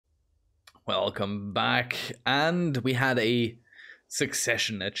Welcome back. And we had a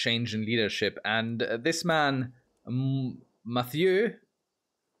succession, a change in leadership. And this man, Mathieu,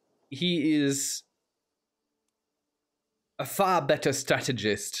 he is a far better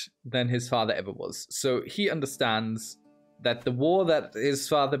strategist than his father ever was. So he understands that the war that his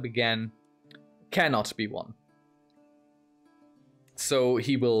father began cannot be won. So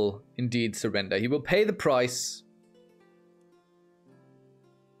he will indeed surrender. He will pay the price.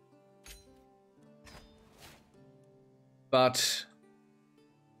 But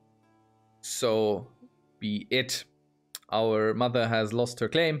so be it. Our mother has lost her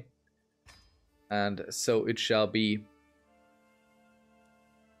claim, and so it shall be.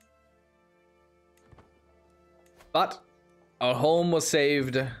 But our home was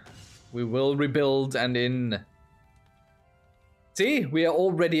saved. We will rebuild, and in... See, we are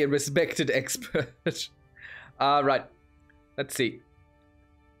already a respected expert. Right. Let's see.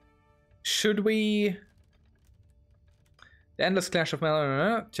 Should we... The endless clash of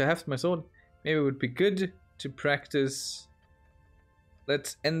metal to heft my sword. Maybe it would be good to practice.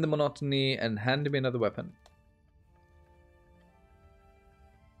 Let's end the monotony and hand me another weapon.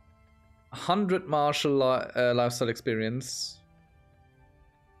 100 martial lifestyle experience.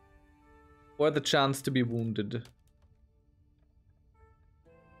 Or the chance to be wounded.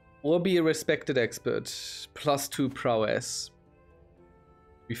 Or be a respected expert. +2 prowess.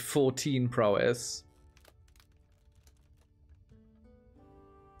 Be 14 prowess.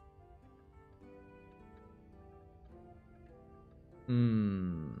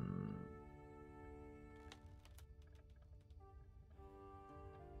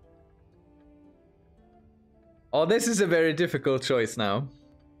 Oh, this is a very difficult choice now.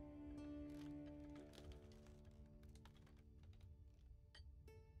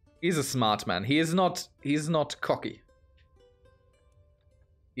 He's a smart man. He's not cocky.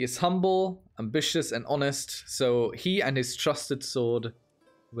 He is humble, ambitious, and honest, so he and his trusted sword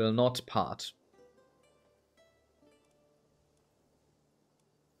will not part.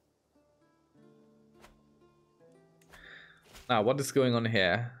 Now, what is going on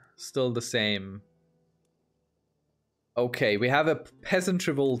here? Still the same. Okay, we have a peasant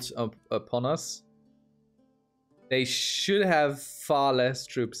revolt upon us. They should have far less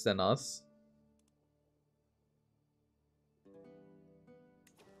troops than us.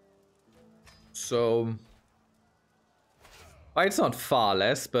 So... well, it's not far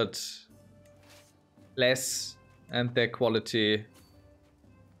less, but... less, and their quality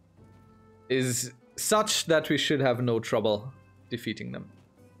is such that we should have no trouble defeating them.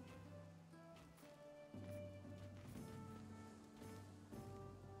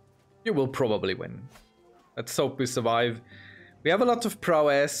 You will probably win. Let's hope we survive. We have a lot of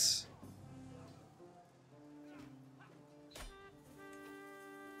prowess.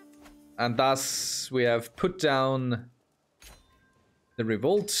 And thus we have put down the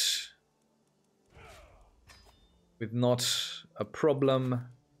revolt with not a problem.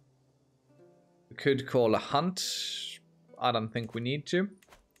 We could call a hunt. I don't think we need to.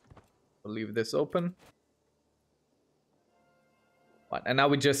 We'll leave this open. Right, and now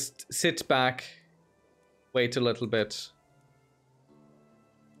we just sit back, wait a little bit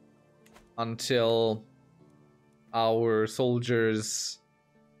until our soldiers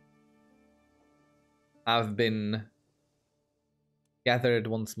have been gathered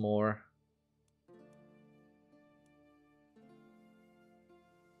once more.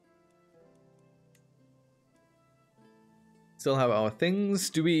 Still have our things.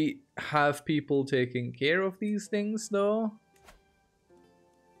 Do we have people taking care of these things though?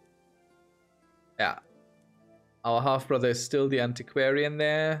 Yeah. Our half-brother is still the antiquarian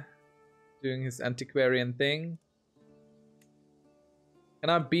there, doing his antiquarian thing.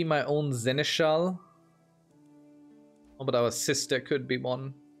 Can I be my own seneschal? Oh, but our sister could be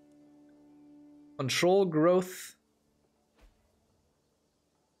one. Control growth.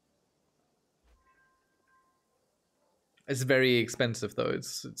 It's very expensive though.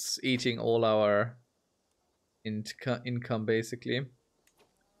 It's eating all our income basically.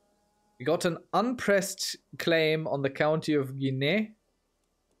 We got an unpressed claim on the county of Guinea.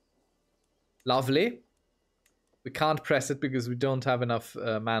 Lovely. We can't press it because we don't have enough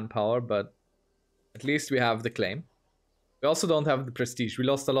manpower, but at least we have the claim. We also don't have the prestige. We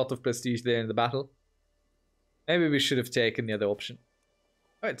lost a lot of prestige there in the battle. Maybe we should have taken the other option.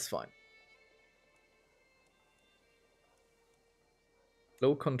 Oh, it's fine.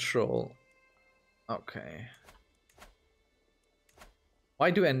 Low control. Okay. Why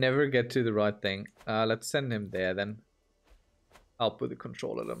do I never get to the right thing? Let's send him there then. Help with the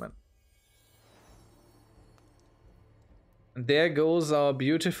control element. And there goes our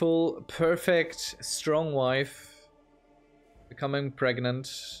beautiful, perfect, strong wife. Becoming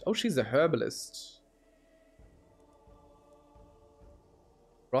pregnant. Oh, she's a herbalist.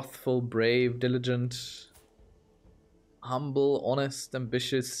 Wrathful, brave, diligent. Humble, honest,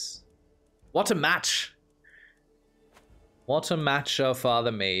 ambitious. What a match! What a match our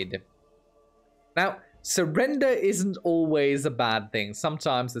father made. Now, surrender isn't always a bad thing.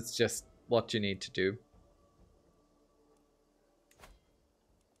 Sometimes it's just what you need to do.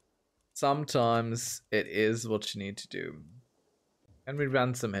 Sometimes it is what you need to do. Can we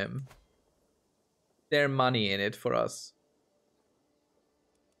ransom him? There's money in it for us.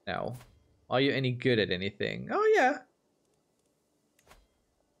 No. Are you any good at anything? Oh, yeah.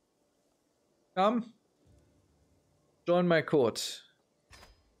 Come. Join my court.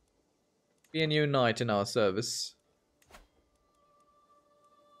 Be a new knight in our service.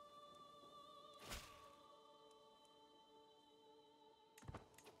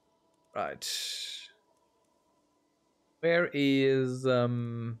 Right. Where is I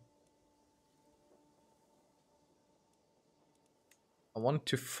want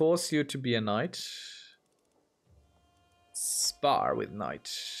to force you to be a knight. Spar with knight.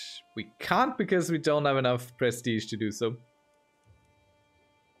 We can't because we don't have enough prestige to do so.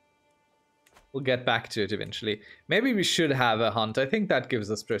 We'll get back to it eventually. Maybe we should have a hunt. I think that gives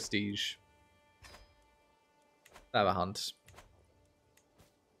us prestige. Have a hunt.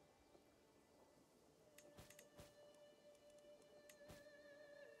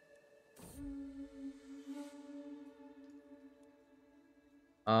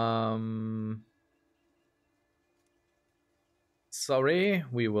 Sorry,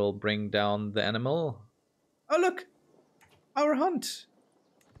 we will bring down the animal. Oh, look! Our hunt!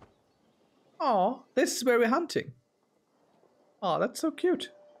 Oh, this is where we're hunting. Oh, that's so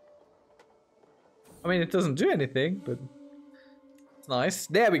cute. I mean, it doesn't do anything, but it's nice.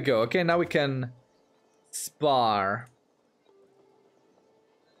 There we go. Okay, now we can spar.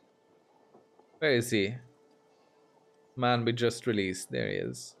 Where is he? Man we just released. There he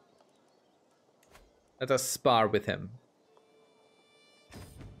is. Let us spar with him.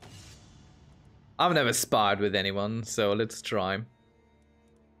 I've never sparred with anyone, so let's try.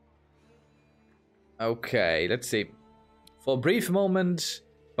 Okay, let's see. For a brief moment,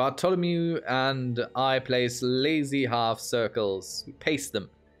 Bartholomew and I place lazy half circles. We pace them,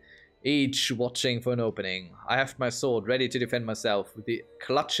 each watching for an opening. I heft my sword, ready to defend myself, with he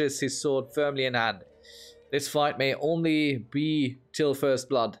clutches his sword firmly in hand. This fight may only be till first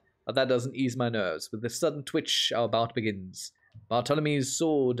blood, but that doesn't ease my nerves. With a sudden twitch, our bout begins. Bartholomew's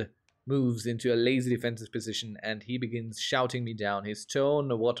sword moves into a lazy defensive position, and he begins shouting me down. His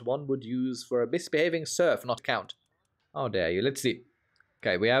tone, what one would use for a misbehaving serf, not count. How dare you? Let's see.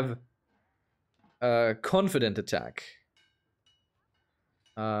 Okay, we have a confident attack.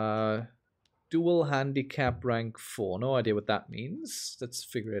 Dual handicap rank 4. No idea what that means. Let's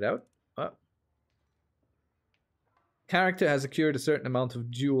figure it out. Character has acquired a certain amount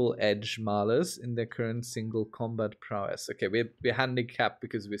of dual edge malus in their current single combat prowess. Okay, we're handicapped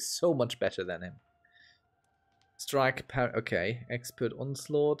because we're so much better than him. Strike okay, expert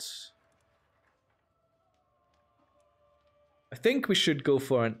onslaught. I think we should go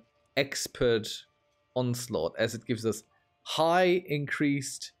for an expert onslaught, as it gives us high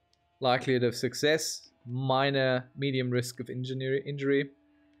increased likelihood of success, medium risk of injury.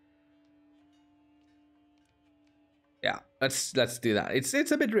 Yeah, let's do that. It's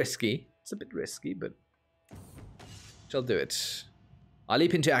a bit risky. It's a bit risky, but shall do it. I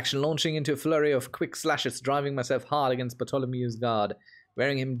leap into action, launching into a flurry of quick slashes, driving myself hard against Bartholomew's guard,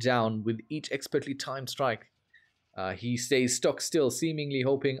 wearing him down with each expertly timed strike. He stays stock still, seemingly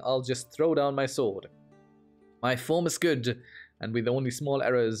hoping I'll just throw down my sword. My form is good, and with only small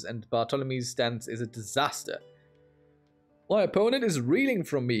errors, and Bartholomew's stance is a disaster. My opponent is reeling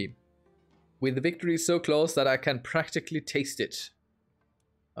from me, with the victory so close that I can practically taste it.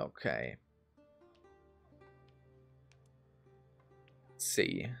 Okay. Let's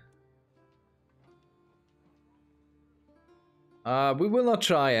see. We will not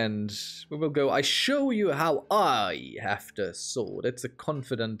try and... We will go, I show you how I have the sword. It's a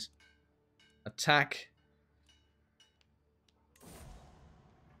confident attack.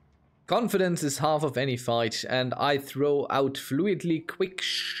 Confidence is half of any fight, and I throw out fluidly quick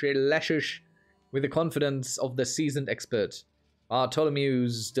slashes with the confidence of the seasoned expert.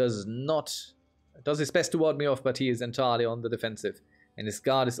 Bartholomew's does his best to ward me off, but he is entirely on the defensive, and his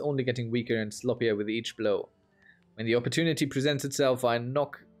guard is only getting weaker and sloppier with each blow. When the opportunity presents itself, I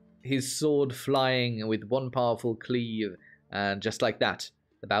knock his sword flying with one powerful cleave, and just like that,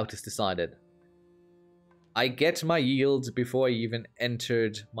 the bout is decided. I get my yield before I even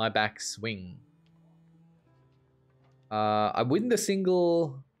entered my backswing. I win the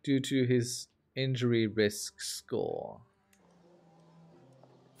single due to his injury risk score.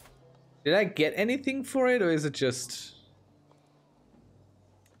 Did I get anything for it, or is it just...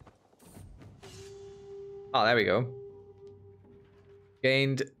 Oh, there we go.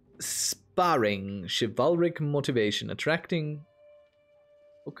 Gained sparring, chivalric motivation, attracting...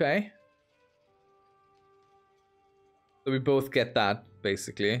 Okay. So we both get that,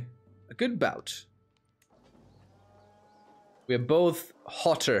 basically. A good bout. We're both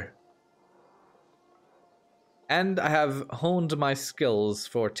hotter. And I have honed my skills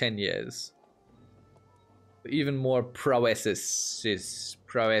for 10 years. Even more prowesses is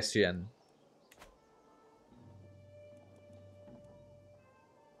prowessian.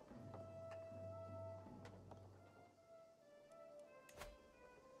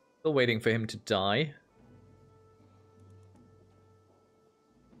 Still waiting for him to die.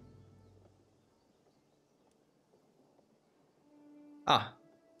 Ah.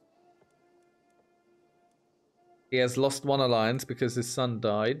 He has lost one alliance because his son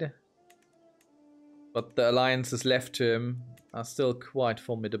died. But the alliances left to him are still quite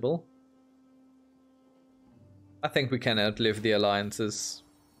formidable. I think we can outlive the alliances.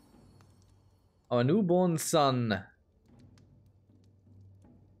 Our newborn son.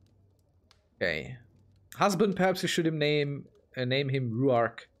 Okay. Husband, perhaps you should name him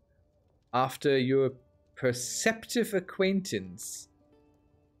Ruark after your perceptive acquaintance.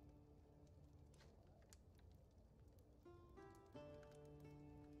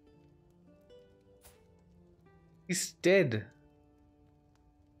 He's dead.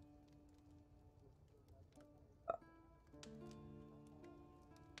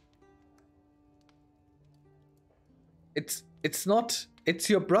 It's not. It's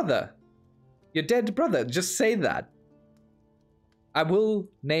your brother. Your dead brother. Just say that. I will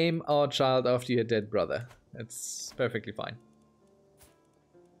name our child after your dead brother. It's perfectly fine.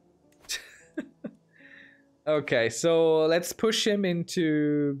 Okay, so let's push him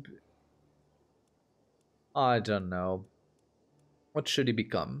into... I don't know. What should he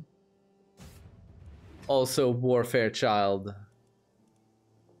become? Also warfare child.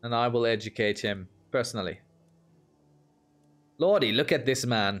 And I will educate him personally. Lordy, look at this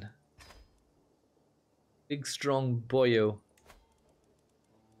man. Big strong boyo.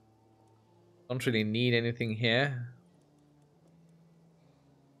 Don't really need anything here.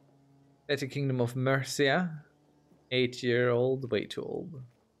 Better Kingdom of Mercia. 8-year-old, way too old.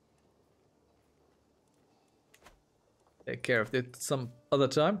 Take care of it some other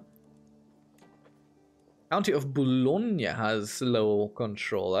time. County of Boulogne has low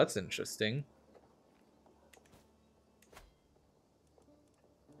control. That's interesting.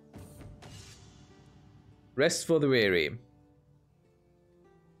 Rest for the weary.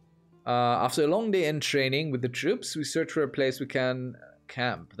 After a long day in training with the troops, we search for a place we can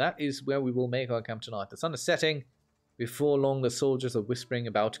camp. That is where we will make our camp tonight. The sun is setting. Before long, the soldiers are whispering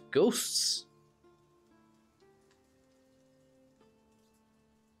about ghosts.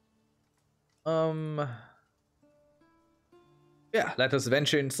 Yeah, let us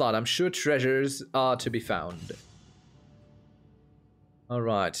venture inside. I'm sure treasures are to be found.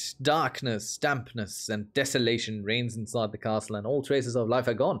 Alright. Darkness, dampness, and desolation reigns inside the castle, and all traces of life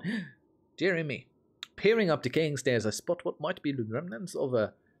are gone. Dear me. Peering up decaying stairs, I spot what might be the remnants of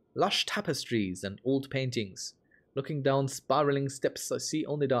lush tapestries and old paintings. Looking down spiraling steps, I see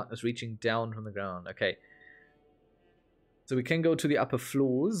only darkness reaching down from the ground. Okay. So we can go to the upper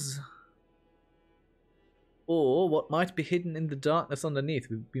floors. Or what might be hidden in the darkness underneath.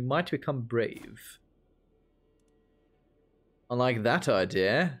 We might become brave. I like that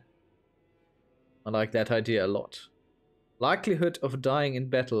idea. I like that idea a lot. Likelihood of dying in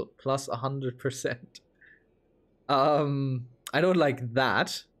battle plus 100%. I don't like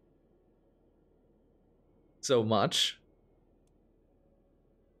that so much.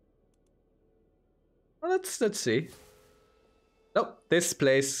 Well, let's see. Nope, this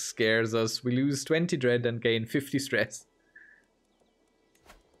place scares us. We lose 20 dread and gain 50 stress.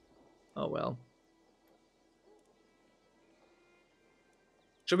 Oh well.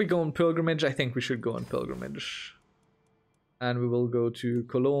 Should we go on pilgrimage? I think we should go on pilgrimage. And we will go to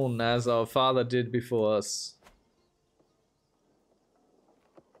Cologne as our father did before us.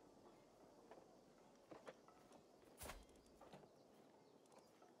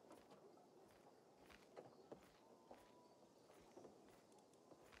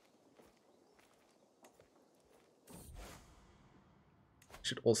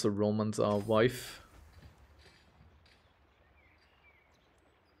 Should also romance our wife.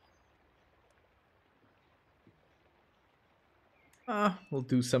 We'll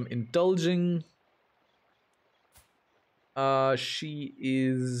do some indulging. She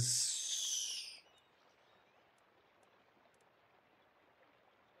is...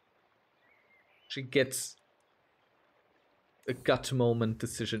 She gets a gut moment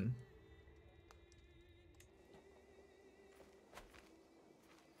decision.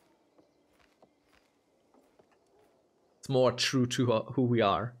 It's more true to who we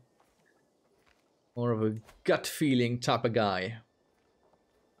are. More of a gut feeling type of guy.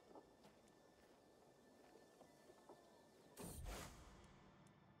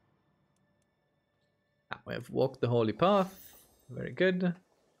 We have walked the holy path. Very good.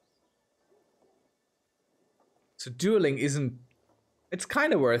 So dueling isn't... It's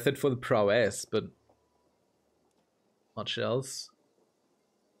kind of worth it for the prowess, but... much else.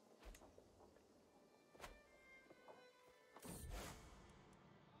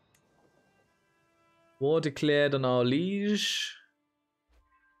 War declared on our liege.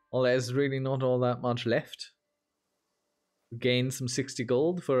 Well, there's really not all that much left. Gain some 60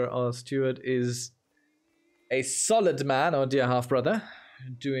 gold for our steward is a solid man, our dear half-brother,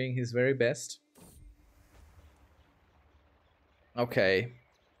 doing his very best. Okay.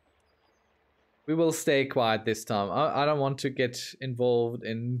 We will stay quiet this time. I don't want to get involved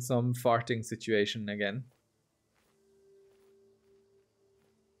in some farting situation again.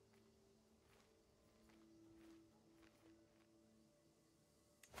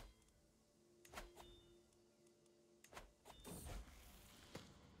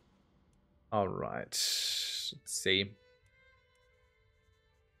 All right. Let's see.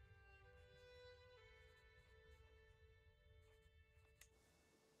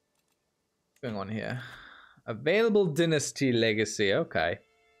 What's going on here? Available dynasty legacy. Okay.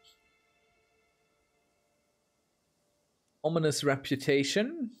 Ominous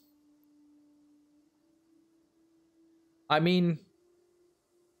reputation. I mean,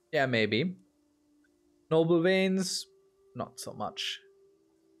 yeah, maybe. Noble veins, not so much.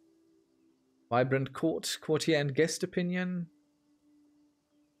 Vibrant court, courtier and guest opinion.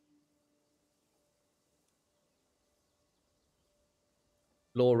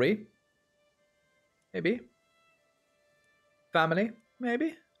 Glory. Maybe. Family,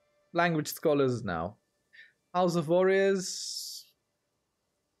 maybe. Language scholars, no. House of Warriors,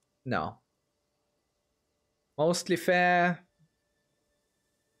 no. Mostly fair.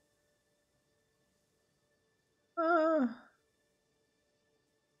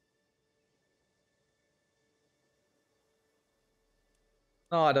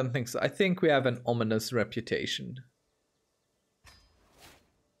 No, I don't think so. I think we have an ominous reputation.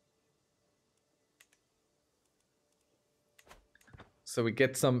 So we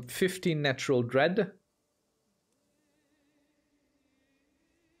get some 15 natural dread.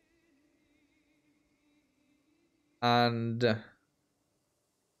 And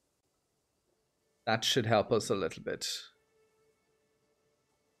that should help us a little bit.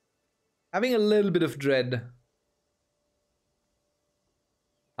 Having a little bit of dread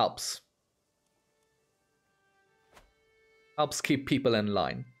helps. Helps keep people in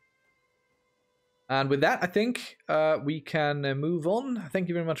line. And with that, I think we can move on. Thank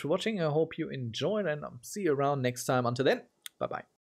you very much for watching. I hope you enjoyed, and I'll see you around next time. Until then, bye-bye.